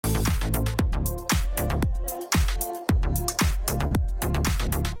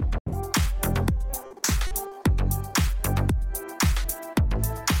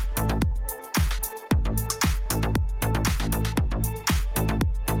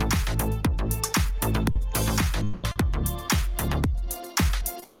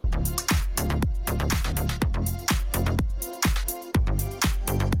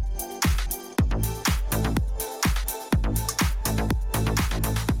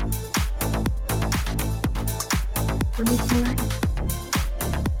Bon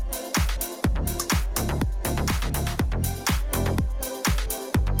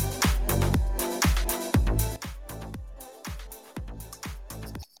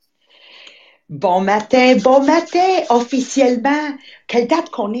matin, officiellement. Quelle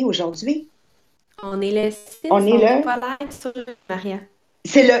date qu'on est aujourd'hui? On est le On 6, est on n'est le, pas live sur Maria.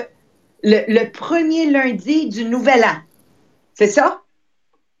 c'est le premier lundi du nouvel an. C'est ça?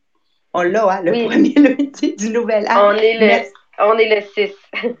 On l'a, hein, le Oui, premier lundi du nouvel an. on est le, Merci. on est le 6.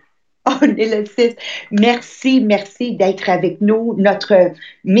 On est le 6. Merci d'être avec nous. Notre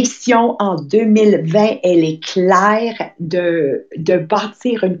mission en 2020, elle est claire de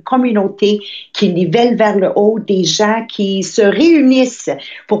bâtir une communauté qui nivelle vers le haut, des gens qui se réunissent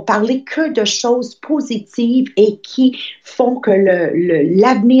pour parler que de choses positives et qui font que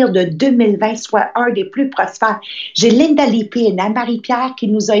l'avenir de 2020 soit un des plus prospères. J'ai Linda Lépine, Marie-Pierre, qui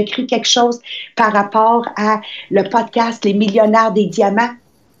nous a écrit quelque chose par rapport à le podcast Les Millionnaires des Diamants.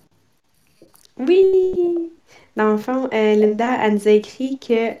 Oui! Dans le fond, Linda, elle nous a écrit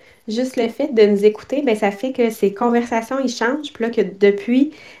que juste le fait de nous écouter, ben, ça fait que ses conversations, ils changent. Puis là, que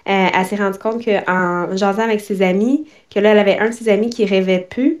depuis, elle s'est rendue compte qu'en jasant avec ses amis, que là, elle avait un de ses amis qui rêvait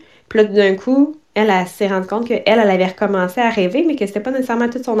plus. Puis là, d'un coup, elle s'est rendue compte elle avait recommencé à rêver, mais que c'était pas nécessairement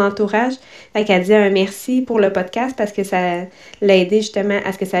tout son entourage. Fait qu'elle dit un merci pour le podcast parce que ça l'a aidé justement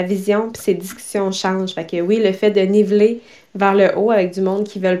à ce que sa vision puis ses discussions changent. Fait que oui, le fait de niveler vers le haut avec du monde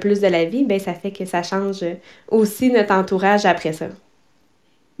qui veulent plus de la vie, ben ça fait que ça change aussi notre entourage après ça.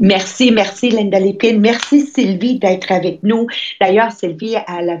 Merci Linda Lépine. Merci Sylvie d'être avec nous. D'ailleurs, Sylvie,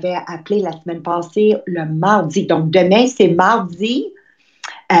 elle avait appelé la semaine passée le mardi. Donc, demain, c'est mardi.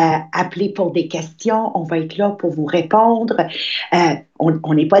 Appelez pour des questions. On va être là pour vous répondre.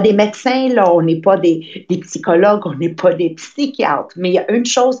 On n'est pas des médecins, là, on n'est pas des psychologues, on n'est pas des psychiatres. Mais il y a une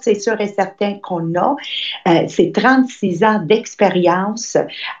chose, c'est sûr et certain qu'on a, c'est 36 ans d'expérience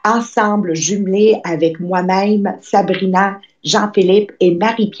ensemble, jumelés avec moi-même, Sabrina, Jean-Philippe et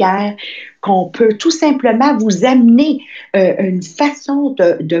Marie-Pierre, qu'on peut tout simplement vous amener une façon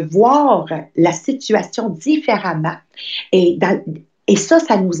de voir la situation différemment. Et et ça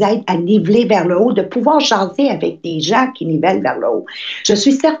nous aide à niveler vers le haut, de pouvoir jaser avec des gens qui nivellent vers le haut. Je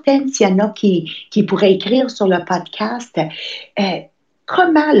suis certaine s'il y en a qui pourraient écrire sur le podcast, euh,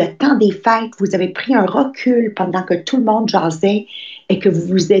 comment le temps des fêtes, vous avez pris un recul pendant que tout le monde jasait et que vous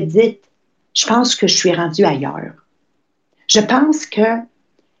vous êtes dit, je pense que je suis rendue ailleurs. Je pense que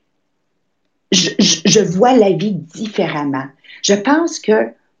je vois la vie différemment. Je pense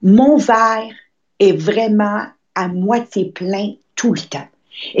que mon verre est vraiment à moitié plein tout le temps.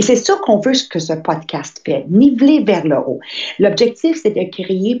 Et c'est ça qu'on veut que ce podcast fait, niveler vers le haut. L'objectif, c'est de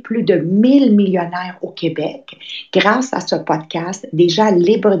créer plus de 1 000 millionnaires au Québec grâce à ce podcast, des gens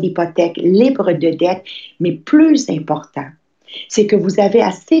libres d'hypothèques, libres de dettes, mais plus important, c'est que vous avez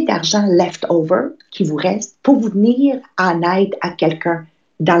assez d'argent left-over qui vous reste pour vous venir en aide à quelqu'un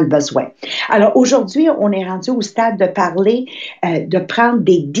dans le besoin. Alors aujourd'hui, on est rendu au stade de parler, de prendre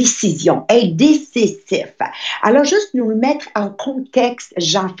des décisions, être décisif. Alors juste nous le mettre en contexte,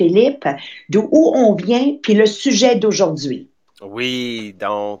 Jean-Philippe, d'où on vient, puis le sujet d'aujourd'hui. Oui,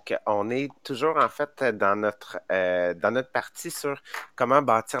 donc on est toujours en fait dans notre partie sur comment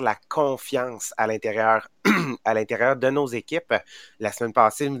bâtir la confiance à l'intérieur de nos équipes. La semaine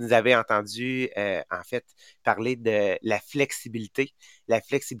passée, vous nous avez entendu en fait parler de la flexibilité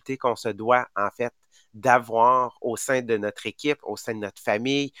qu'on se doit en fait d'avoir au sein de notre équipe, au sein de notre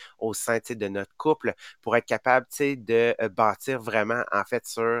famille, au sein de notre couple, pour être capable de bâtir vraiment en fait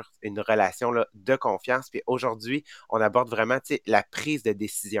sur une relation là, de confiance. Puis aujourd'hui, on aborde vraiment la prise de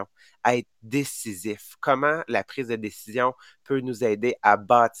décision, être décisif. Comment la prise de décision peut nous aider à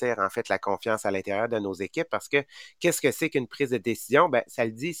bâtir en fait la confiance à l'intérieur de nos équipes parce que qu'est-ce que c'est qu'une prise de décision? Ben, ça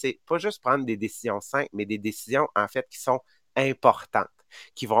le dit, c'est pas juste prendre des décisions simples, mais des décisions en fait qui sont importantes,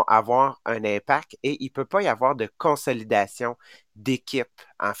 qui vont avoir un impact et il ne peut pas y avoir de consolidation d'équipe,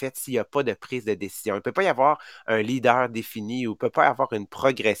 en fait, s'il n'y a pas de prise de décision. Il ne peut pas y avoir un leader défini ou il ne peut pas y avoir une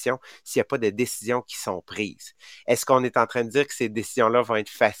progression s'il n'y a pas de décisions qui sont prises. Est-ce qu'on est en train de dire que ces décisions-là vont être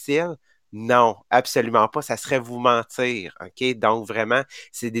faciles? Non, absolument pas. Ça serait vous mentir. OK? Donc, vraiment,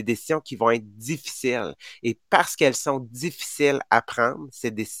 c'est des décisions qui vont être difficiles. Et parce qu'elles sont difficiles à prendre, ces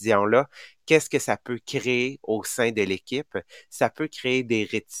décisions-là, qu'est-ce que ça peut créer au sein de l'équipe? Ça peut créer des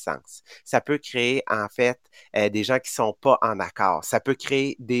réticences. Ça peut créer, en fait, des gens qui ne sont pas en accord. Ça peut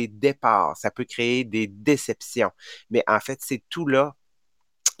créer des départs. Ça peut créer des déceptions. Mais en fait, c'est tout là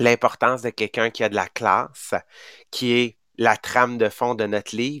l'importance de quelqu'un qui a de la classe, qui est la trame de fond de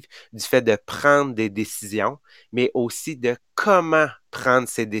notre livre, du fait de prendre des décisions, mais aussi de comment prendre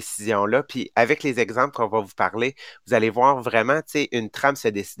ces décisions-là. Puis avec les exemples qu'on va vous parler, vous allez voir vraiment, tu sais, une trame se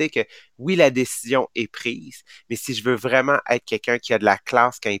décider que oui, la décision est prise, mais si je veux vraiment être quelqu'un qui a de la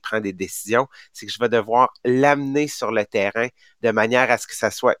classe quand il prend des décisions, c'est que je vais devoir l'amener sur le terrain de manière à ce que ça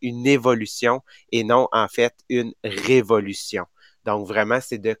soit une évolution et non, en fait, une révolution. Donc, vraiment,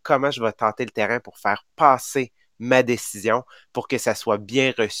 c'est de comment je vais tenter le terrain pour faire passer ma décision pour que ça soit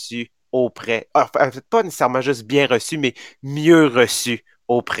bien reçu auprès, enfin, pas nécessairement juste bien reçu, mais mieux reçu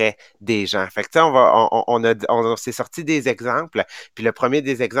auprès des gens. Fait que, tu sais, on s'est sorti des exemples. Puis le premier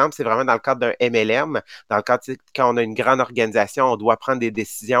des exemples, c'est vraiment dans le cadre d'un MLM. Dans le cadre, quand on a une grande organisation, on doit prendre des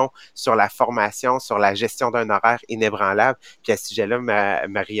décisions sur la formation, sur la gestion d'un horaire inébranlable. Puis à ce sujet-là,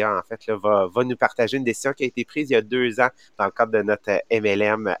 Maria, en fait, là, va nous partager une décision qui a été prise il y a 2 ans dans le cadre de notre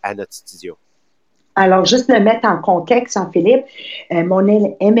MLM à notre studio. Alors, juste le mettre en contexte, Jean-Philippe, mon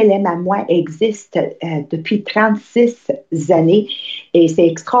MLM à moi existe depuis 36 années et c'est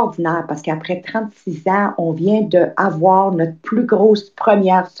extraordinaire parce qu'après 36 ans, on vient d'avoir notre plus grosse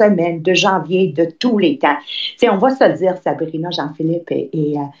première semaine de janvier de tous les temps. Tu sais, on va se dire, Sabrina, Jean-Philippe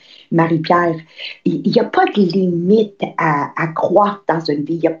et Marie-Pierre, il n'y a pas de limite à croire dans une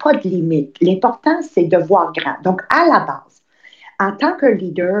vie, il n'y a pas de limite. L'important, c'est de voir grand. Donc, à la base, en tant que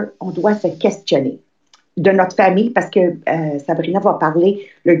leader, on doit se questionner de notre famille, parce que Sabrina va parler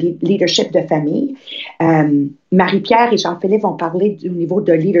le leadership de famille. Marie-Pierre et Jean-Philippe vont parler du niveau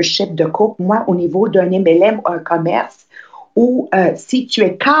de leadership de couple. Moi, au niveau d'un MLM, un commerce, où si tu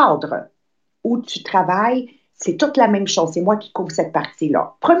es cadre, où tu travailles, c'est toute la même chose. C'est moi qui couvre cette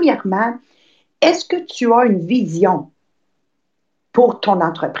partie-là. Premièrement, est-ce que tu as une vision pour ton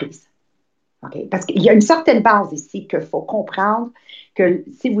entreprise? Okay? Parce qu'il y a une certaine base ici qu'il faut comprendre que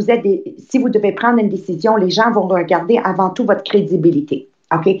si vous devez prendre une décision, les gens vont regarder avant tout votre crédibilité.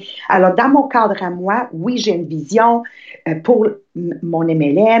 OK? Alors, dans mon cadre à moi, oui, j'ai une vision pour mon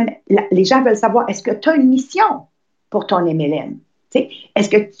MLM. Les gens veulent savoir, est-ce que tu as une mission pour ton MLM? T'sais, est-ce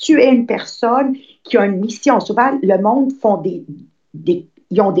que tu es une personne qui a une mission? Souvent, le monde font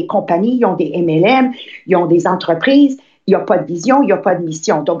ils ont des compagnies, ils ont des MLM, ils ont des entreprises. Il n'y a pas de vision, il n'y a pas de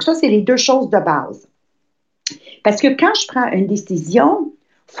mission. Donc, ça, c'est les deux choses de base. Parce que quand je prends une décision,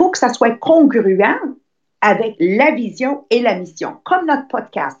 il faut que ça soit congruent avec la vision et la mission. Comme notre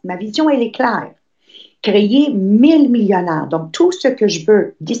podcast, ma vision, elle est claire. Créer 1000 millionnaires. Donc, tout ce que je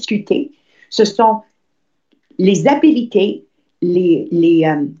veux discuter, ce sont les habiletés, les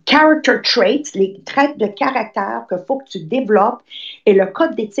character traits, les traits de caractère qu'il faut que tu développes et le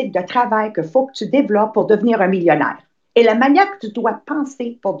code d'éthique de travail qu'il faut que tu développes pour devenir un millionnaire. Et la manière que tu dois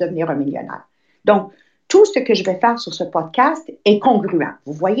penser pour devenir un millionnaire. Donc, tout ce que je vais faire sur ce podcast est congruent,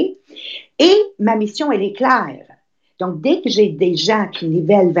 vous voyez? Et ma mission, elle est claire. Donc, dès que j'ai des gens qui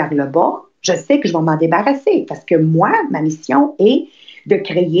nivellent vers le bas, je sais que je vais m'en débarrasser parce que moi, ma mission est de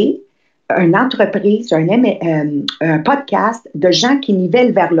créer une entreprise, un podcast de gens qui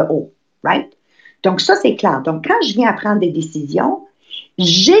nivellent vers le haut, right? Donc, ça, c'est clair. Donc, quand je viens à prendre des décisions,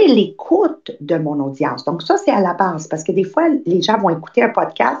 j'ai l'écoute de mon audience. Donc, ça, c'est à la base parce que des fois, les gens vont écouter un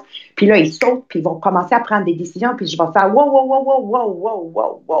podcast, puis là, ils sautent, puis ils vont commencer à prendre des décisions, puis je vais faire wow, wow, wow, wow, wow, wow,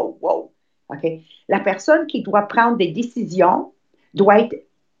 wow, wow, wow. OK? La personne qui doit prendre des décisions doit être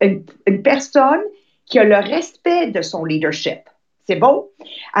une personne qui a le respect de son leadership. C'est beau?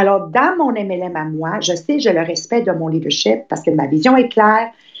 Alors, dans mon MLM à moi, je sais, j'ai le respect de mon leadership parce que ma vision est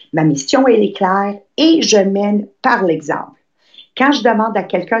claire, ma mission elle est claire et je mène par l'exemple. Quand je demande à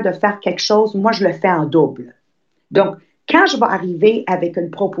quelqu'un de faire quelque chose, moi, je le fais en double. Donc, quand je vais arriver avec une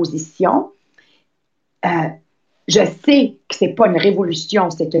proposition, je sais que ce n'est pas une révolution,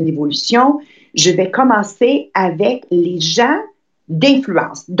 c'est une évolution. Je vais commencer avec les gens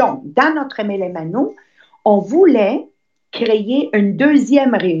d'influence. Donc, dans notre MLM à nous, on voulait créer une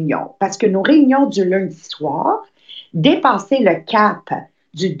deuxième réunion parce que nos réunions du lundi soir dépassaient le cap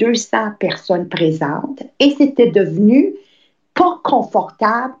du 200 personnes présentes et c'était devenu pas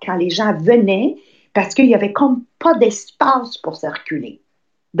confortable quand les gens venaient parce qu'il n'y avait comme pas d'espace pour circuler.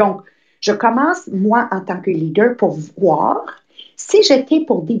 Donc, je commence, moi, en tant que leader, pour voir si j'étais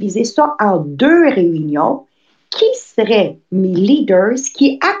pour diviser ça en 2 réunions, qui seraient mes leaders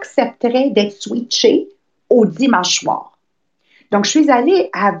qui accepteraient d'être switchés au dimanche soir. Donc, je suis allée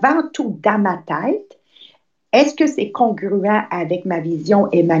avant tout dans ma tête. Est-ce que c'est congruent avec ma vision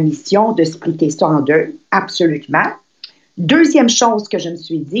et ma mission de splitter ça en 2? Absolument. Deuxième chose que je me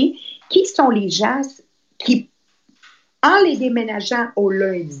suis dit, qui sont les gens qui, en les déménageant au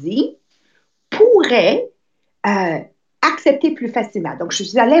lundi, pourraient accepté plus facilement. Donc, je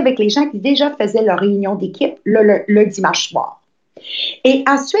suis allée avec les gens qui déjà faisaient leur réunion d'équipe le dimanche soir. Et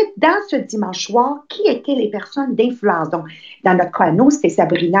ensuite, dans ce dimanche soir, qui étaient les personnes d'influence? Donc, dans notre cas, nous, c'était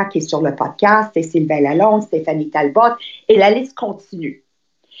Sabrina qui est sur le podcast, c'était Sylvain Lalonde, Stéphanie Talbot, et la liste continue.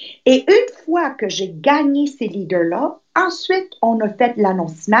 Et une fois que j'ai gagné ces leaders-là, ensuite, on a fait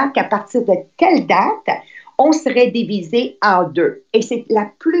l'annoncement qu'à partir de telle date, on serait divisé en deux. Et c'est la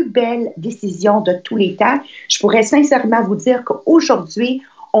plus belle décision de tous les temps. Je pourrais sincèrement vous dire qu'aujourd'hui,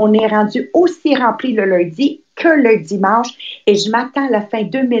 on est rendu aussi rempli le lundi que le dimanche et je m'attends à la fin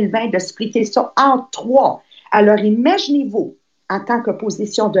 2020 de splitter ça en trois. Alors, imaginez-vous, en tant que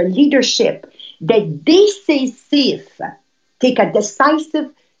position de leadership, d'être décisif, take a decisive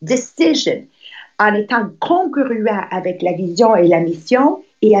decision, en étant congruent avec la vision et la mission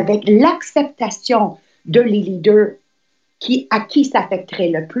et avec l'acceptation de les leaders à qui ça affecterait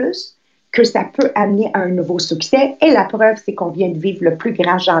le plus, que ça peut amener à un nouveau succès. Et la preuve, c'est qu'on vient de vivre le plus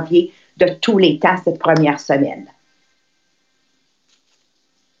grand janvier de tous les temps cette première semaine.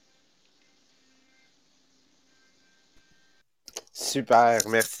 Super,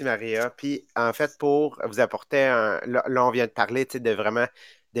 merci Maria. Puis en fait, pour vous apporter là, on vient de parler, tu sais, de vraiment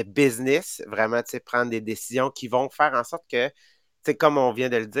de business, vraiment, tu sais, prendre des décisions qui vont faire en sorte que, tu sais, comme on vient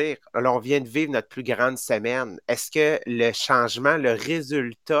de le dire, là, on vient de vivre notre plus grande semaine. Est-ce que le changement, le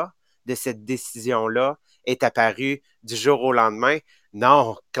résultat de cette décision-là est apparu du jour au lendemain?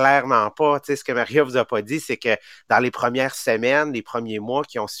 Non, clairement pas. Tu sais, ce que Maria vous a pas dit, c'est que dans les premières semaines, les premiers mois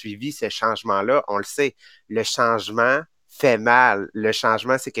qui ont suivi ce changement-là, on le sait, le changement fait mal. Le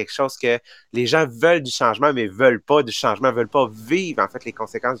changement, c'est quelque chose que les gens veulent du changement, mais veulent pas du changement, veulent pas vivre, en fait, les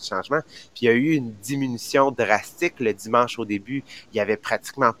conséquences du changement. Puis il y a eu une diminution drastique le dimanche au début. Il y avait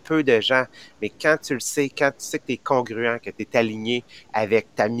pratiquement peu de gens. Mais quand tu le sais, quand tu sais que tu es congruent, que tu es aligné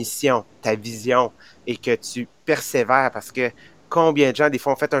avec ta mission, ta vision et que tu persévères parce que combien de gens, des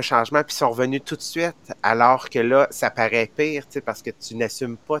fois, ont fait un changement puis sont revenus tout de suite, alors que là, ça paraît pire, tu sais, parce que tu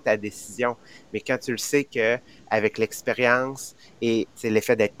n'assumes pas ta décision. Mais quand tu le sais que avec l'expérience et c'est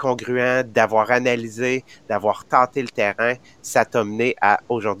l'effet d'être congruent, d'avoir analysé, d'avoir tenté le terrain, ça t'a mené à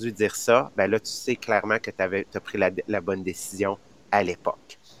aujourd'hui dire ça, ben là, tu sais clairement que tu as pris la bonne décision à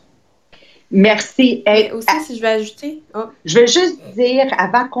l'époque. Merci. Mais aussi, si je veux ajouter, Je veux juste dire,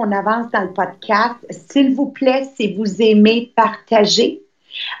 avant qu'on avance dans le podcast, s'il vous plaît, si vous aimez partager,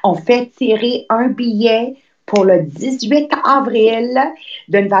 on fait tirer un billet pour le 18 avril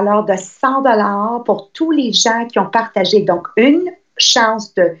d'une valeur de 100 pour tous les gens qui ont partagé. Donc, une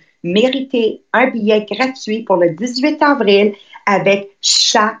chance de mériter un billet gratuit pour le 18 avril avec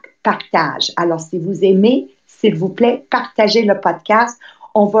chaque partage. Alors, si vous aimez, s'il vous plaît, partagez le podcast.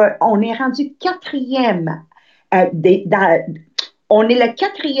 On est rendu quatrième. On est le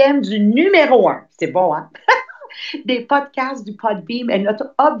quatrième du numéro un. C'est bon, hein? Des podcasts du Podbeam et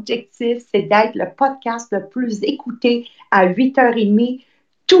notre objectif, c'est d'être le podcast le plus écouté à 8h30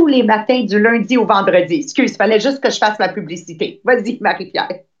 tous les matins du lundi au vendredi. Excuse, il fallait juste que je fasse la publicité. Vas-y,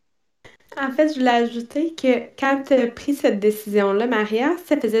 Marie-Pierre. en fait, je voulais ajouter que quand tu as pris cette décision-là, Maria,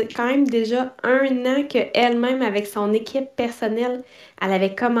 ça faisait quand même déjà 1 an qu'elle-même, avec son équipe personnelle, elle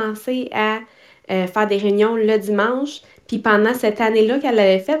avait commencé à faire des réunions le dimanche. Puis pendant cette année-là qu'elle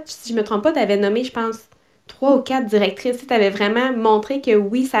l'avait faite, si je me trompe pas, tu avais nommé, je pense, 3 ou 4 directrices. Tu avais vraiment montré que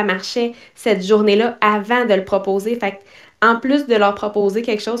oui, ça marchait cette journée-là avant de le proposer. Fait que, en plus de leur proposer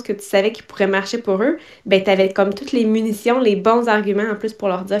quelque chose que tu savais qui pourrait marcher pour eux, ben, tu avais comme toutes les munitions, les bons arguments en plus pour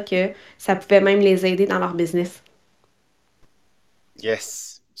leur dire que ça pouvait même les aider dans leur business.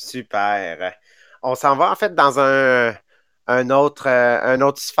 Yes, super. On s'en va en fait dans un autre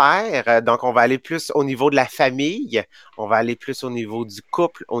sphère. Donc, on va aller plus au niveau de la famille, on va aller plus au niveau du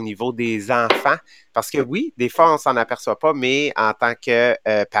couple, au niveau des enfants. Parce que oui, des fois, on s'en aperçoit pas, mais en tant que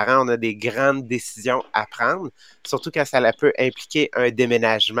parent, on a des grandes décisions à prendre, surtout quand ça peut impliquer un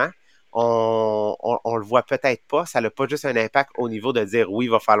déménagement. On le voit peut-être pas, ça n'a pas juste un impact au niveau de dire oui,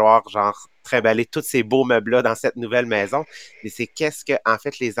 il va falloir genre trimballer tous ces beaux meubles-là dans cette nouvelle maison, mais c'est qu'est-ce que, en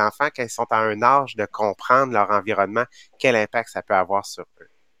fait, les enfants, quand ils sont à un âge de comprendre leur environnement, quel impact ça peut avoir sur eux.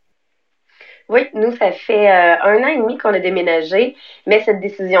 Oui, nous, ça fait 1 an et demi qu'on a déménagé, mais cette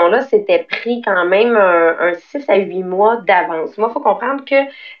décision-là, s'était pris quand même un 6 à 8 mois d'avance. Moi, il faut comprendre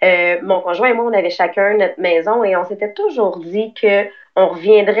que mon conjoint et moi, on avait chacun notre maison et on s'était toujours dit que on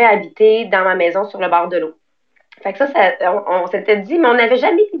reviendrait habiter dans ma maison sur le bord de l'eau. Fait que on s'était dit, mais on n'avait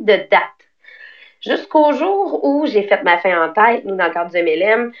jamais mis de date. Jusqu'au jour où j'ai fait ma fin en tête, nous, dans le cadre du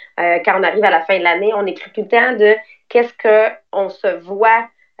MLM, quand on arrive à la fin de l'année, on écrit tout le temps de qu'est-ce qu'on se voit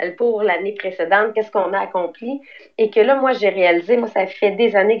pour l'année précédente, qu'est-ce qu'on a accompli. Et que là, moi, j'ai réalisé, moi, ça fait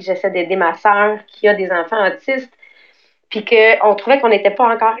des années que j'essaie d'aider ma sœur qui a des enfants autistes. puis qu'on trouvait qu'on n'était pas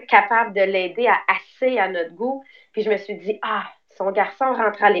encore capable de l'aider assez à notre goût. Puis je me suis dit, son garçon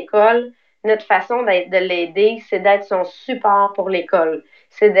rentre à l'école, notre façon de l'aider, c'est d'être son support pour l'école.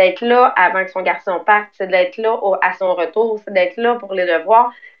 C'est d'être là avant que son garçon parte, c'est d'être là à son retour, c'est d'être là pour les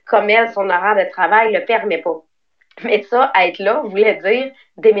devoirs, comme elle, son horaire de travail ne le permet pas. Mais ça, être là, voulait dire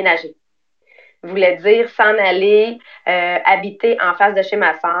déménager. Voulait dire s'en aller habiter en face de chez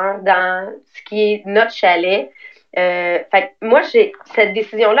ma sœur, dans ce qui est notre chalet. Fait que moi, cette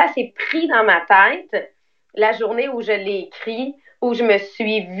décision-là s'est prise dans ma tête la journée où je l'ai écrit, où je me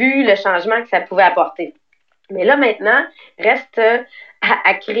suis vu le changement que ça pouvait apporter. Mais là, maintenant, reste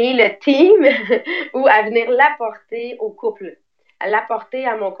à créer le team ou à venir l'apporter au couple, à l'apporter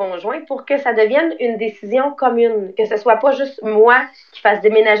à mon conjoint pour que ça devienne une décision commune, que ce soit pas juste moi qui fasse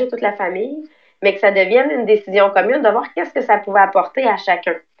déménager toute la famille, mais que ça devienne une décision commune de voir qu'est-ce que ça pouvait apporter à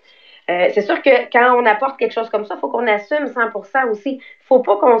chacun. C'est sûr que quand on apporte quelque chose comme ça, il faut qu'on assume 100% aussi. Il ne faut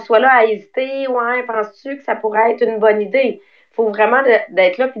pas qu'on soit là à hésiter. Ouais, penses-tu que ça pourrait être une bonne idée? Il faut vraiment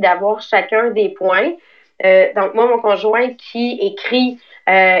d'être là et d'avoir chacun des points. Donc, moi, mon conjoint qui écrit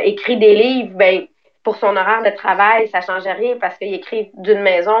des livres, ben, pour son horaire de travail, ça ne changeait rien parce qu'il écrit d'une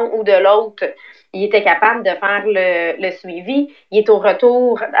maison ou de l'autre. Il était capable de faire le suivi. Il est au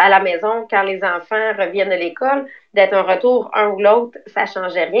retour à la maison quand les enfants reviennent de l'école. D'être un retour un ou l'autre, ça ne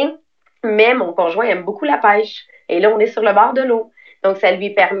changeait rien. Mais mon conjoint aime beaucoup la pêche. Et là, on est sur le bord de l'eau. Donc, ça lui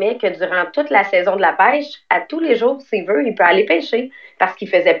permet que durant toute la saison de la pêche, à tous les jours, s'il veut, il peut aller pêcher. Parce qu'il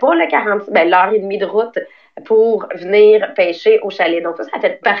ne faisait pas l'heure et demie de route pour venir pêcher au chalet. Donc, ça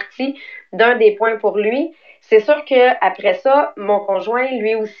fait partie d'un des points pour lui. C'est sûr qu'après ça, mon conjoint,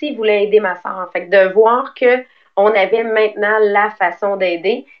 lui aussi, voulait aider ma soeur. Fait que de voir qu'on avait maintenant la façon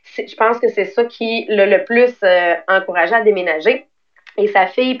d'aider, je pense que c'est ça qui l'a le plus encouragé à déménager. Et sa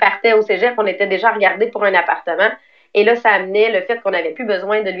fille partait au cégep, on était déjà regardé pour un appartement. Et là, ça amenait le fait qu'on n'avait plus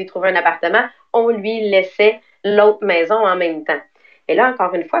besoin de lui trouver un appartement. On lui laissait l'autre maison en même temps. Et là,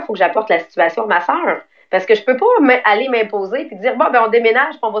 encore une fois, il faut que j'apporte la situation à ma soeur. Parce que je ne peux pas aller m'imposer et dire, bon, ben on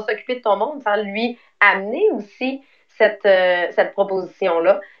déménage, puis on va s'occuper de ton monde, sans lui amener aussi cette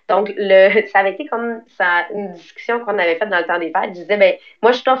proposition-là. Donc, ça avait été comme une discussion qu'on avait faite dans le temps des fêtes. Je disais, ben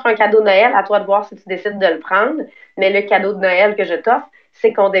moi, je t'offre un cadeau de Noël, à toi de voir si tu décides de le prendre. Mais le cadeau de Noël que je t'offre,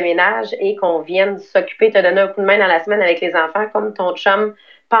 c'est qu'on déménage et qu'on vienne s'occuper, te donner un coup de main dans la semaine avec les enfants, comme ton chum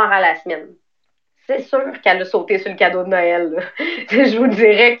part à la semaine. C'est sûr qu'elle a sauté sur le cadeau de Noël. Je vous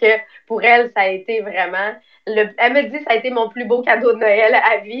dirais que pour elle, ça a été vraiment... Elle me dit que ça a été mon plus beau cadeau de Noël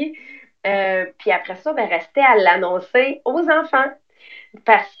à vie. Puis après ça, ben, restait à l'annoncer aux enfants.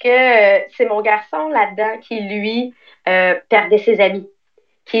 Parce que c'est mon garçon là-dedans qui, lui, perdait ses amis.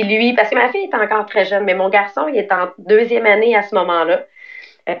 Qui, lui... Parce que ma fille est encore très jeune, mais mon garçon, il est en 2e année à ce moment-là.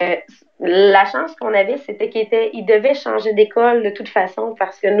 La chance qu'on avait, c'était qu'il devait changer d'école de toute façon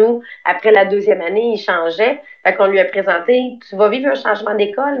parce que nous, après la 2e année, il changeait. Fait qu'on lui a présenté, tu vas vivre un changement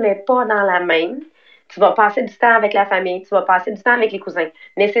d'école, mais pas dans la même. Tu vas passer du temps avec la famille, tu vas passer du temps avec les cousins.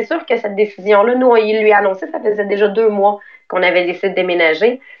 Mais c'est sûr que cette décision-là, nous, on lui a annoncé, ça faisait déjà 2 mois qu'on avait décidé de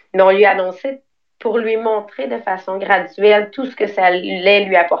déménager, mais on lui a annoncé pour lui montrer de façon graduelle tout ce que ça allait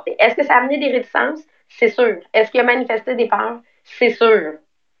lui apporter. Est-ce que ça a amené des réticences? C'est sûr. Est-ce qu'il a manifesté des peurs? C'est sûr.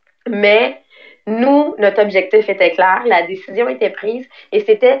 Mais nous, notre objectif était clair, la décision était prise et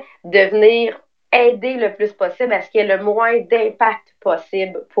c'était de venir aider le plus possible à ce qu'il y ait le moins d'impact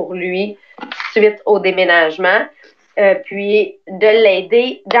possible pour lui suite au déménagement, puis de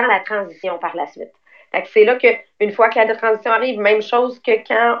l'aider dans la transition par la suite. Fait que c'est là qu'une fois que la transition arrive, même chose que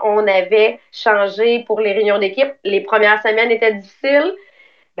quand on avait changé pour les réunions d'équipe, les premières semaines étaient difficiles.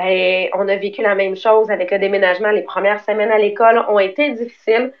 Ben, on a vécu la même chose avec le déménagement. Les premières semaines à l'école ont été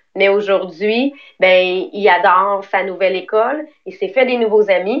difficiles, mais aujourd'hui, ben, il adore sa nouvelle école. Il s'est fait des nouveaux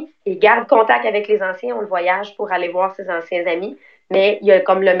amis. Il garde contact avec les anciens. On le voyage pour aller voir ses anciens amis. Mais il y a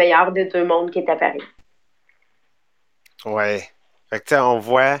comme le meilleur des deux mondes qui est apparu. Ouais. Fait que, tu sais, on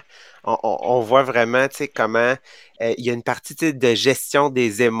voit vraiment, tu sais, comment il y a une partie, tu sais, de gestion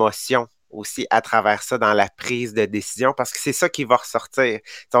des émotions aussi à travers ça dans la prise de décision parce que c'est ça qui va ressortir.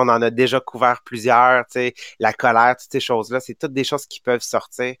 Tu sais, on en a déjà couvert plusieurs, tu sais, la colère, toutes ces choses-là, c'est toutes des choses qui peuvent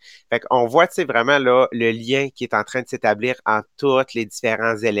sortir. Fait qu'on voit, tu sais, vraiment là, le lien qui est en train de s'établir en tous les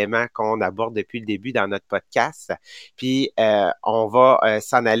différents éléments qu'on aborde depuis le début dans notre podcast. Puis, on va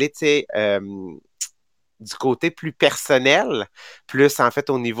s'en aller, tu sais, du côté plus personnel, plus en fait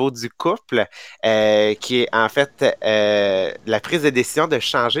au niveau du couple, qui est en fait la prise de décision de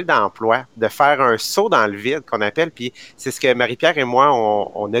changer d'emploi, de faire un saut dans le vide qu'on appelle, puis c'est ce que Marie-Pierre et moi,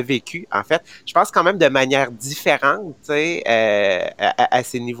 on a vécu, en fait. Je pense quand même de manière différente, tu sais, à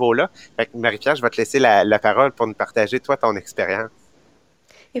ces niveaux-là. Fait que Marie-Pierre, je vais te laisser la parole pour nous partager, toi, ton expérience.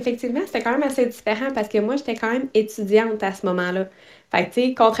 Effectivement, c'était quand même assez différent parce que moi, j'étais quand même étudiante à ce moment-là. Fait que, tu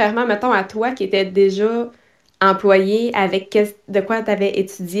sais, contrairement, mettons, à toi qui étais déjà employée avec de quoi tu avais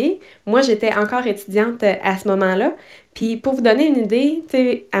étudié, moi, j'étais encore étudiante à ce moment-là. Puis, pour vous donner une idée, tu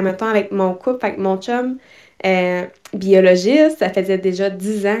sais, mettons, avec mon couple, avec mon chum, biologiste, ça faisait déjà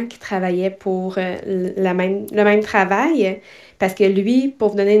 10 ans qu'il travaillait pour le même travail. Parce que lui, pour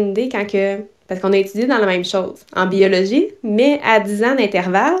vous donner une idée, parce qu'on a étudié dans la même chose, en biologie, mais à 10 ans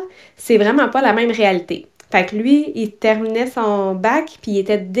d'intervalle, c'est vraiment pas la même réalité. Fait que lui, il terminait son bac, puis il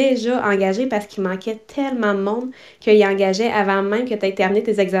était déjà engagé parce qu'il manquait tellement de monde qu'il engageait avant même que tu aies terminé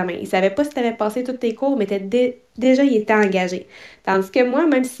tes examens. Il savait pas si tu avais passé tous tes cours, mais déjà, il était engagé. Tandis que moi,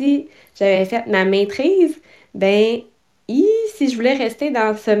 même si j'avais fait ma maîtrise, ben, si je voulais rester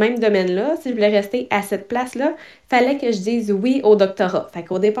dans ce même domaine-là, si je voulais rester à cette place-là, fallait que je dise oui au doctorat. Fait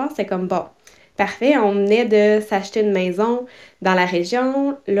qu'au départ, c'est comme bon. Parfait, on venait de s'acheter une maison dans la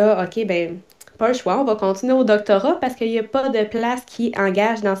région. Là, OK, ben, pas le choix, on va continuer au doctorat parce qu'il n'y a pas de place qui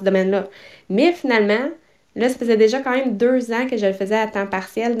engage dans ce domaine-là. Mais finalement, là, ça faisait déjà quand même 2 ans que je le faisais à temps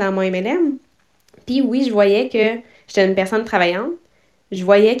partiel dans mon MLM. Puis oui, je voyais que j'étais une personne travaillante. Je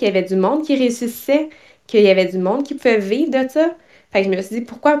voyais qu'il y avait du monde qui réussissait, qu'il y avait du monde qui pouvait vivre de ça. Fait que je me suis dit,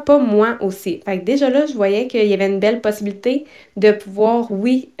 pourquoi pas moi aussi? Fait que déjà là, je voyais qu'il y avait une belle possibilité de pouvoir,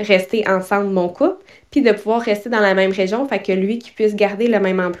 oui, rester ensemble, mon couple, puis de pouvoir rester dans la même région, fait que lui qui puisse garder le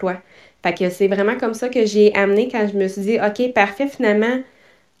même emploi. Fait que c'est vraiment comme ça que j'ai amené quand je me suis dit, OK, parfait, finalement,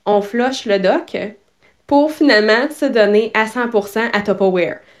 on flush le doc pour finalement se donner à 100% à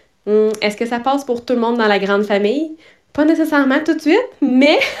Tupperware. Est-ce que ça passe pour tout le monde dans la grande famille? Pas nécessairement tout de suite,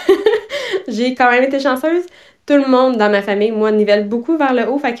 mais j'ai quand même été chanceuse. Tout le monde dans ma famille, moi, nivelle beaucoup vers le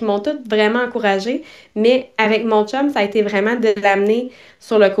haut, fait qu'ils m'ont tous vraiment encouragée. Mais avec mon chum, ça a été vraiment de l'amener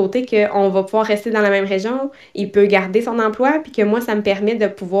sur le côté qu'on va pouvoir rester dans la même région, il peut garder son emploi, puis que moi, ça me permet de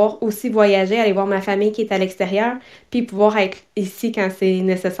pouvoir aussi voyager, aller voir ma famille qui est à l'extérieur, puis pouvoir être ici quand c'est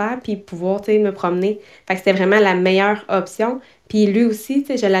nécessaire, puis pouvoir, tu sais, me promener. Fait que c'était vraiment la meilleure option. Puis lui aussi,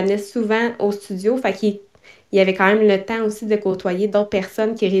 tu sais, je l'amenais souvent au studio, fait qu'il il avait quand même le temps aussi de côtoyer d'autres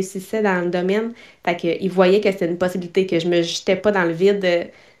personnes qui réussissaient dans le domaine. Fait qu'il voyait que c'était une possibilité, que je me jetais pas dans le vide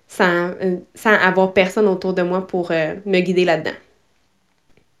sans avoir personne autour de moi pour me guider là-dedans.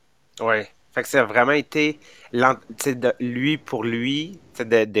 Oui. Fait que ça a vraiment été lui pour lui,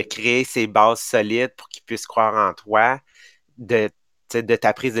 de créer ses bases solides pour qu'il puisse croire en toi, de, de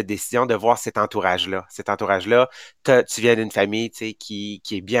ta prise de décision, de voir cet entourage-là. Cet entourage-là, tu viens d'une famille qui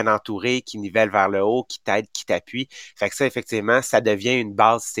est bien entourée, qui nivelle vers le haut, qui t'aide, qui t'appuie. Fait que ça, effectivement, ça devient une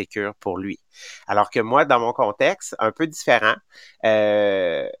base sécure pour lui. Alors que moi, dans mon contexte, un peu différent,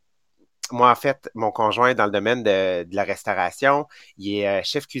 euh, moi, en fait, mon conjoint est dans le domaine de la restauration. Il est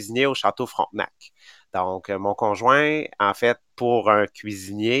chef cuisinier au Château Frontenac. Donc, mon conjoint, en fait, pour un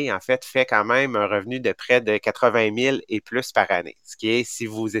cuisinier, en fait, fait quand même un revenu de près de 80 000 et plus par année. Ce qui est, si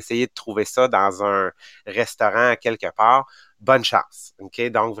vous essayez de trouver ça dans un restaurant quelque part, bonne chance. OK?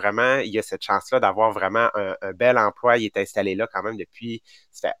 Donc, vraiment, il y a cette chance-là d'avoir vraiment un bel emploi. Il est installé là quand même depuis,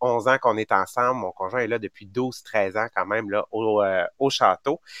 ça fait 11 ans qu'on est ensemble. Mon conjoint est là depuis 12-13 ans quand même là au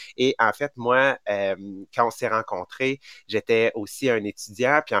château. Et en fait, moi, quand on s'est rencontrés, j'étais aussi un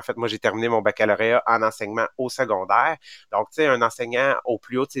étudiant. Puis en fait, moi, j'ai terminé mon baccalauréat en enseignement au secondaire. Donc, tu sais, un enseignant au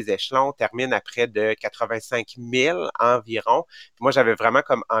plus haut de ses échelons termine à près de 85 000 environ. Puis moi, j'avais vraiment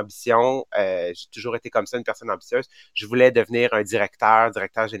comme ambition, j'ai toujours été comme ça, une personne ambitieuse. Je voulais devenir un directeur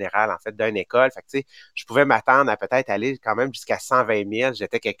général, en fait, d'une école. Fait que, tu sais, je pouvais m'attendre à peut-être aller quand même jusqu'à 120 000.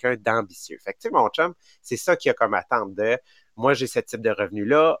 J'étais quelqu'un d'ambitieux. Fait que, tu sais, mon chum, c'est ça qu'il y a comme attente de moi, j'ai ce type de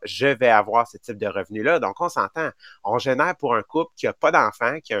revenu-là, je vais avoir ce type de revenu-là. Donc, on s'entend. On génère pour un couple qui n'a pas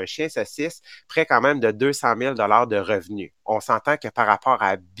d'enfant, qui a un chien saucisse, près quand même de 200 000 de revenus. On s'entend que par rapport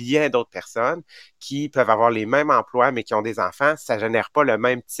à bien d'autres personnes qui peuvent avoir les mêmes emplois, mais qui ont des enfants, ça ne génère pas le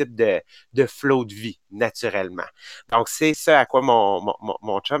même type de flow de vie, naturellement. Donc, c'est ça à quoi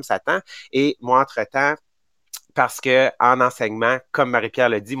mon chum s'attend. Et moi, entre-temps, parce que en enseignement, comme Marie-Pierre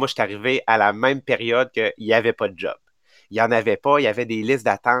l'a dit, moi, je suis arrivé à la même période qu'il n'y avait pas de job. Il n'y en avait pas, il y avait des listes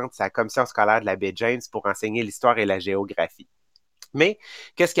d'attente à la commission scolaire de la baie James pour enseigner l'histoire et la géographie. Mais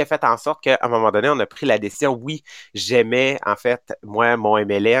qu'est-ce qui a fait en sorte qu'à un moment donné, on a pris la décision, oui, j'aimais en fait, moi, mon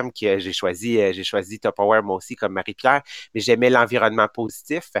MLM, que j'ai choisi Tupperware moi aussi comme Marie-Pierre, mais j'aimais l'environnement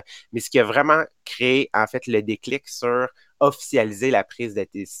positif. Mais ce qui a vraiment créé en fait le déclic sur officialiser la prise de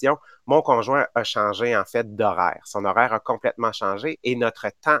décision, mon conjoint a changé en fait d'horaire. Son horaire a complètement changé et notre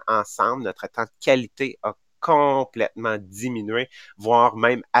temps ensemble, notre temps de qualité a complètement diminué, voire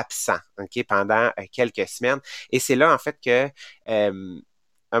même absent, OK, pendant quelques semaines. Et c'est là, en fait, que à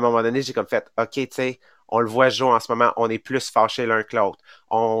un moment donné, j'ai comme fait, OK, tu sais, on le voit jouer en ce moment, on est plus fâchés l'un que l'autre,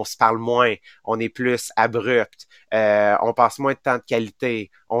 on se parle moins, on est plus abrupt, on passe moins de temps de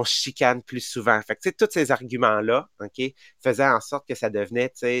qualité, on se chicane plus souvent. Fait que, tu sais, tous ces arguments-là, OK, faisaient en sorte que ça devenait,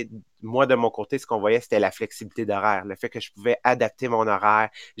 tu sais, moi, de mon côté, ce qu'on voyait, c'était la flexibilité d'horaire, le fait que je pouvais adapter mon horaire,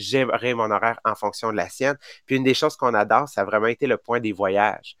 gérer mon horaire en fonction de la sienne. Puis une des choses qu'on adore, ça a vraiment été le point des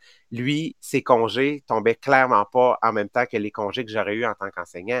voyages. Lui, ses congés tombaient clairement pas en même temps que les congés que j'aurais eu en tant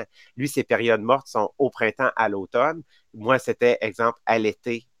qu'enseignant. Lui, ses périodes mortes sont au printemps, à l'automne. Moi, c'était, exemple, à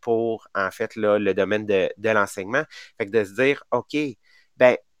l'été pour, en fait, là, le domaine de l'enseignement. Fait que de se dire, OK,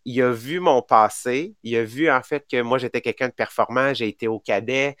 ben, il a vu mon passé, il a vu en fait que moi j'étais quelqu'un de performant, j'ai été au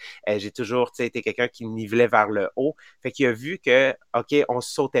cadet, j'ai toujours été quelqu'un qui nivelait vers le haut. Fait qu'il a vu que, OK, on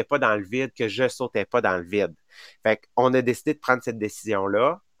sautait pas dans le vide, que je sautais pas dans le vide. Fait qu'on a décidé de prendre cette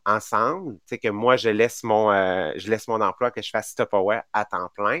décision-là ensemble, tu sais, que moi je laisse mon emploi, que je fasse Tupperware à temps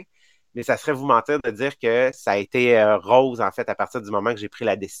plein. Mais ça serait vous mentir de dire que ça a été rose en fait à partir du moment que j'ai pris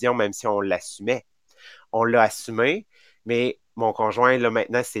la décision, même si on l'assumait. On l'a assumé, mais mon conjoint, là,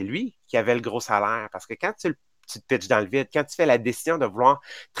 maintenant, c'est lui qui avait le gros salaire. Parce que quand tu te pitches dans le vide, quand tu fais la décision de vouloir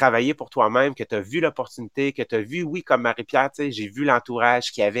travailler pour toi-même, que tu as vu l'opportunité, que tu as vu, oui, comme Marie-Pierre, tu sais, j'ai vu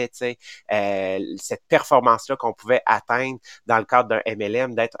l'entourage qu'il y avait, tu sais, cette performance-là qu'on pouvait atteindre dans le cadre d'un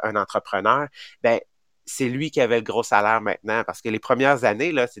MLM, d'être un entrepreneur, ben c'est lui qui avait le gros salaire maintenant. Parce que les premières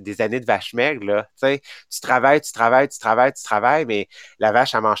années, là, c'est des années de vache maigre, là. Tu sais, tu travailles, tu travailles, tu travailles, tu travailles, mais la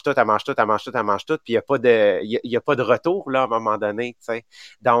vache, elle mange tout, elle mange tout, elle mange tout, elle mange tout, puis il n'y a pas y a pas de retour, là, à un moment donné, tu sais.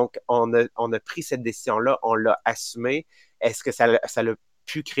 Donc, on a pris cette décision-là, on l'a assumée. Est-ce que ça a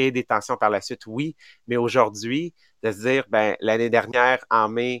pu créer des tensions par la suite? Oui, mais aujourd'hui, de se dire, ben, l'année dernière, en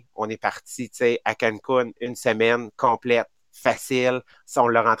mai, on est parti, tu sais, à Cancun, une semaine complète, facile. Ça, on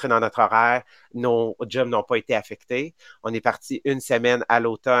l'a rentré dans notre horaire. Nos jobs n'ont pas été affectés. On est parti une semaine à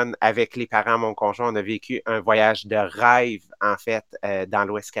l'automne avec les parents, mon conjoint. On a vécu un voyage de rêve, en fait, dans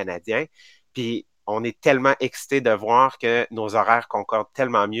l'Ouest canadien. Puis, on est tellement excités de voir que nos horaires concordent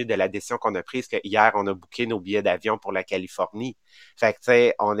tellement mieux de la décision qu'on a prise que hier, on a booké nos billets d'avion pour la Californie. Fait que, tu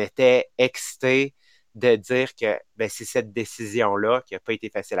sais, on était excités de dire que ben, c'est cette décision-là qui n'a pas été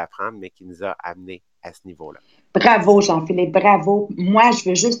facile à prendre, mais qui nous a amenés à ce niveau-là. Bravo, Jean-Philippe, bravo. Moi, je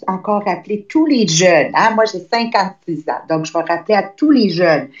veux juste encore rappeler tous les jeunes. Hein? Moi, j'ai 56 ans, donc je vais rappeler à tous les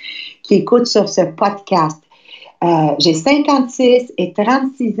jeunes qui écoutent sur ce podcast. J'ai 56 et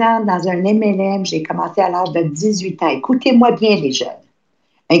 36 ans dans un MLM. J'ai commencé à l'âge de 18 ans. Écoutez-moi bien, les jeunes,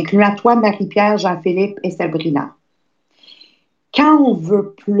 incluant toi, Marie-Pierre, Jean-Philippe et Sabrina. Quand on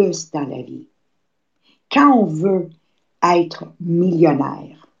veut plus dans la vie, quand on veut être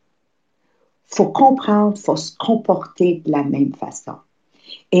millionnaire, il faut comprendre, il faut se comporter de la même façon.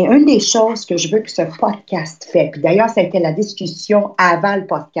 Et une des choses que je veux que ce podcast fait, puis d'ailleurs, ça a été la discussion avant le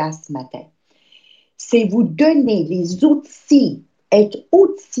podcast ce matin, c'est vous donner les outils, être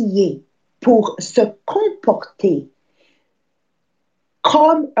outillé pour se comporter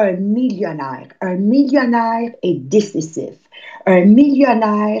comme un millionnaire. Un millionnaire est décisif. Un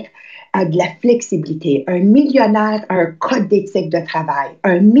millionnaire a de la flexibilité. Un millionnaire a un code d'éthique de travail.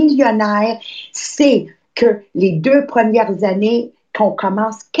 Un millionnaire sait que les 2 premières années qu'on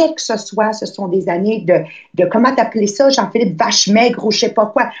commence, quel que ce soit, ce sont des années de comment t'appeler ça, Jean-Philippe, vache maigre ou je sais pas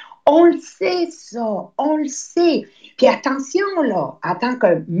quoi. On le sait, ça. On le sait. Puis attention, là, en tant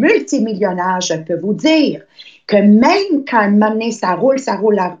que multimillionnaire, je peux vous dire que même quand un moment donné, ça roule,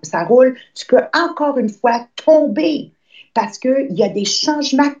 tu peux encore une fois tomber parce qu'il y a des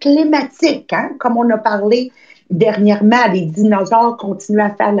changements climatiques, hein, comme on a parlé dernièrement, les dinosaures continuent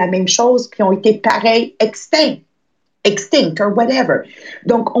à faire la même chose puis ont été pareils, extinct or whatever.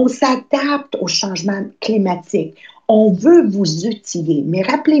 Donc, on s'adapte aux changements climatiques. On veut vous utiliser, mais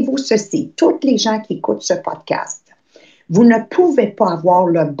rappelez-vous ceci, toutes les gens qui écoutent ce podcast, vous ne pouvez pas avoir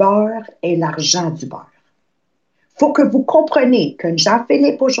le beurre et l'argent du beurre. Il faut que vous compreniez que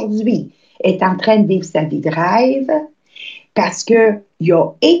Jean-Philippe aujourd'hui est en train de vivre sa vie de rêve parce qu'il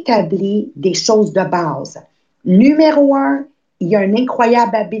a établi des choses de base. Numéro 1, il a une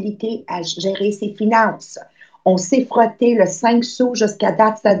incroyable habilité à gérer ses finances. On s'est frotté le 5 sous jusqu'à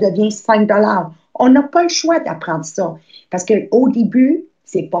date, ça devient 5 $. On n'a pas le choix d'apprendre ça. Parce qu'au début,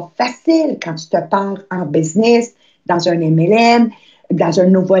 c'est pas facile quand tu te pars en business, dans un MLM, dans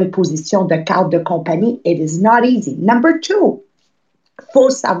une nouvelle position de cadre de compagnie. It is not easy. Number two, il faut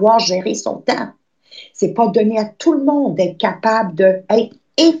savoir gérer son temps. C'est pas donné à tout le monde d'être capable d'être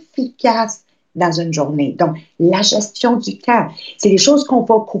efficace dans une journée. Donc, la gestion du temps, c'est des choses qu'on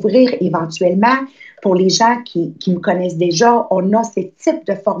va couvrir éventuellement. Pour les gens qui me connaissent déjà, on a ces types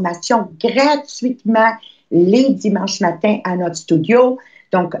de formations gratuitement les dimanches matins à notre studio.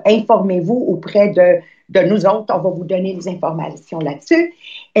 Donc, informez-vous auprès de nous autres. On va vous donner des informations là-dessus.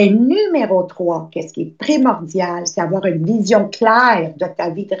 Et numéro 3, qu'est-ce qui est primordial, c'est avoir une vision claire de ta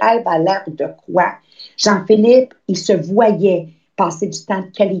vie de rêve à l'ère de quoi? Jean-Philippe, il se voyait passer du temps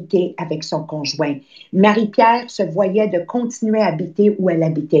de qualité avec son conjoint. Marie-Pierre se voyait de continuer à habiter où elle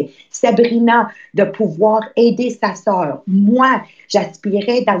habitait. Sabrina, de pouvoir aider sa sœur. Moi,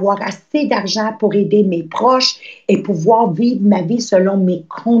 j'aspirais d'avoir assez d'argent pour aider mes proches et pouvoir vivre ma vie selon mes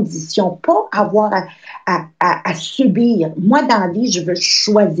conditions, pas avoir à subir. Moi, dans la vie, je veux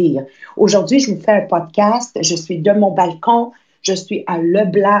choisir. Aujourd'hui, je vous fais un podcast. Je suis de mon balcon. Je suis à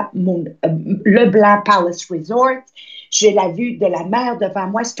Leblanc Palace Resort. J'ai la vue de la mer devant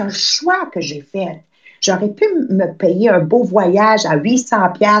moi. C'est un choix que j'ai fait. J'aurais pu me payer un beau voyage à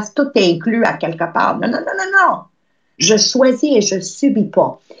 800$, tout inclus à quelque part. Non, non, non, non, non. Je choisis et je ne subis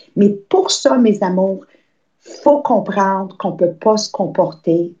pas. Mais pour ça, mes amours, il faut comprendre qu'on ne peut pas se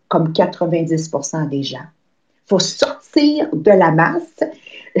comporter comme 90% des gens. Il faut sortir de la masse.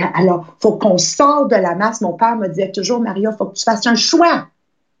 Alors, il faut qu'on sorte de la masse. Mon père me disait toujours, Maria, il faut que tu fasses un choix.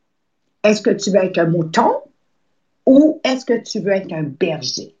 Est-ce que tu veux être un mouton ou est-ce que tu veux être un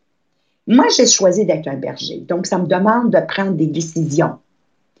berger? Moi, j'ai choisi d'être un berger. Donc, ça me demande de prendre des décisions.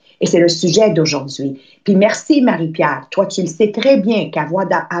 Et c'est le sujet d'aujourd'hui. Puis merci, Marie-Pierre. Toi, tu le sais très bien qu'avant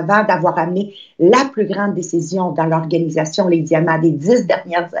d'avoir amené la plus grande décision dans l'organisation Les Diamants des 10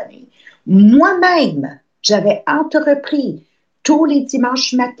 dernières années, moi-même, j'avais entrepris tous les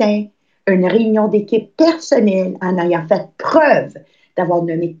dimanches matins une réunion d'équipe personnelle en ayant fait preuve d'avoir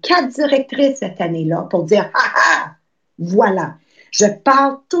nommé 4 directrices cette année-là pour dire « Ah ah, voilà ». Je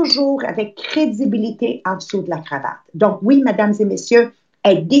parle toujours avec crédibilité en dessous de la cravate. Donc oui, mesdames et messieurs,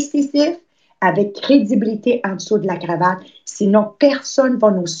 être décisif avec crédibilité en dessous de la cravate, sinon personne ne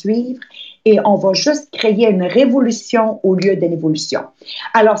va nous suivre et on va juste créer une révolution au lieu d'une évolution.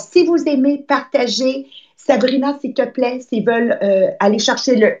 Alors, si vous aimez partager, Sabrina, s'il te plaît, s'ils veulent aller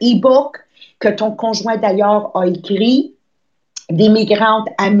chercher le e-book que ton conjoint d'ailleurs a écrit, des migrantes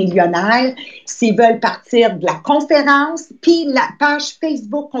à millionnaires, s'ils veulent partir de la conférence, puis la page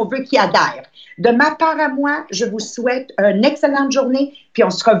Facebook qu'on veut qu'ils adhèrent. De ma part à moi, je vous souhaite une excellente journée, puis on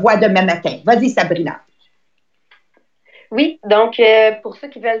se revoit demain matin. Vas-y, Sabrina. Oui, donc pour ceux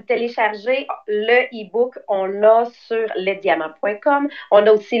qui veulent télécharger le e-book, on l'a sur lesdiamants.com. On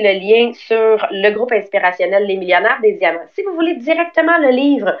a aussi le lien sur le groupe inspirationnel Les Millionnaires des Diamants. Si vous voulez directement le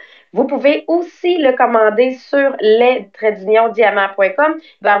livre, vous pouvez aussi le commander sur les-diamants.com. Il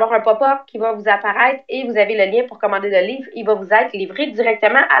va y avoir un pop-up qui va vous apparaître et vous avez le lien pour commander le livre. Il va vous être livré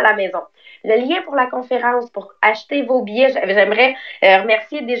directement à la maison. Le lien pour la conférence, pour acheter vos billets, j'aimerais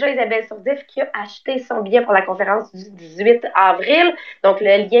remercier déjà Isabelle Sourdif qui a acheté son billet pour la conférence du 18 avril. Donc,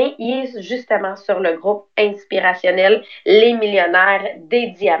 le lien est justement sur le groupe inspirationnel Les Millionnaires des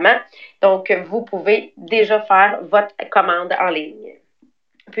Diamants. Donc, vous pouvez déjà faire votre commande en ligne.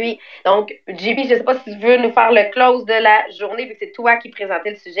 Puis, donc, JB, je ne sais pas si tu veux nous faire le close de la journée, vu que c'est toi qui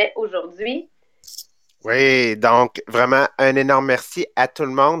présentais le sujet aujourd'hui. Oui, donc vraiment un énorme merci à tout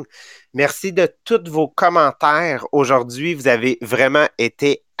le monde. Merci de tous vos commentaires aujourd'hui. Vous avez vraiment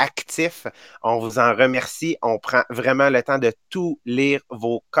été actifs. On vous en remercie. On prend vraiment le temps de tout lire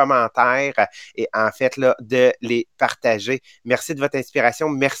vos commentaires et en fait là, de les partager. Merci de votre inspiration.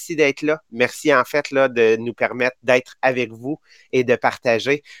 Merci d'être là. Merci en fait là, de nous permettre d'être avec vous et de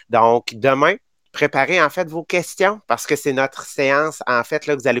partager. Donc, demain, préparez en fait vos questions parce que c'est notre séance en fait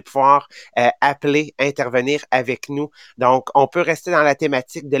là que vous allez pouvoir appeler, intervenir avec nous. Donc, on peut rester dans la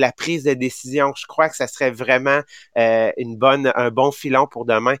thématique de la prise de décision. Je crois que ça serait vraiment un bon filon pour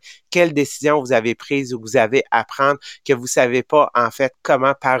demain. Quelle décision vous avez prise ou vous avez à prendre que vous savez pas en fait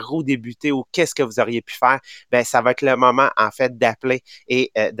comment, par où débuter ou qu'est-ce que vous auriez pu faire? Ben, ça va être le moment en fait d'appeler et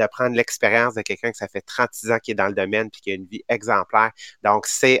de prendre l'expérience de quelqu'un que ça fait 36 ans qui est dans le domaine puis qui a une vie exemplaire. Donc,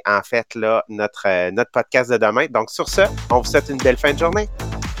 c'est en fait là notre podcast de demain. Donc, sur ce, on vous souhaite une belle fin de journée.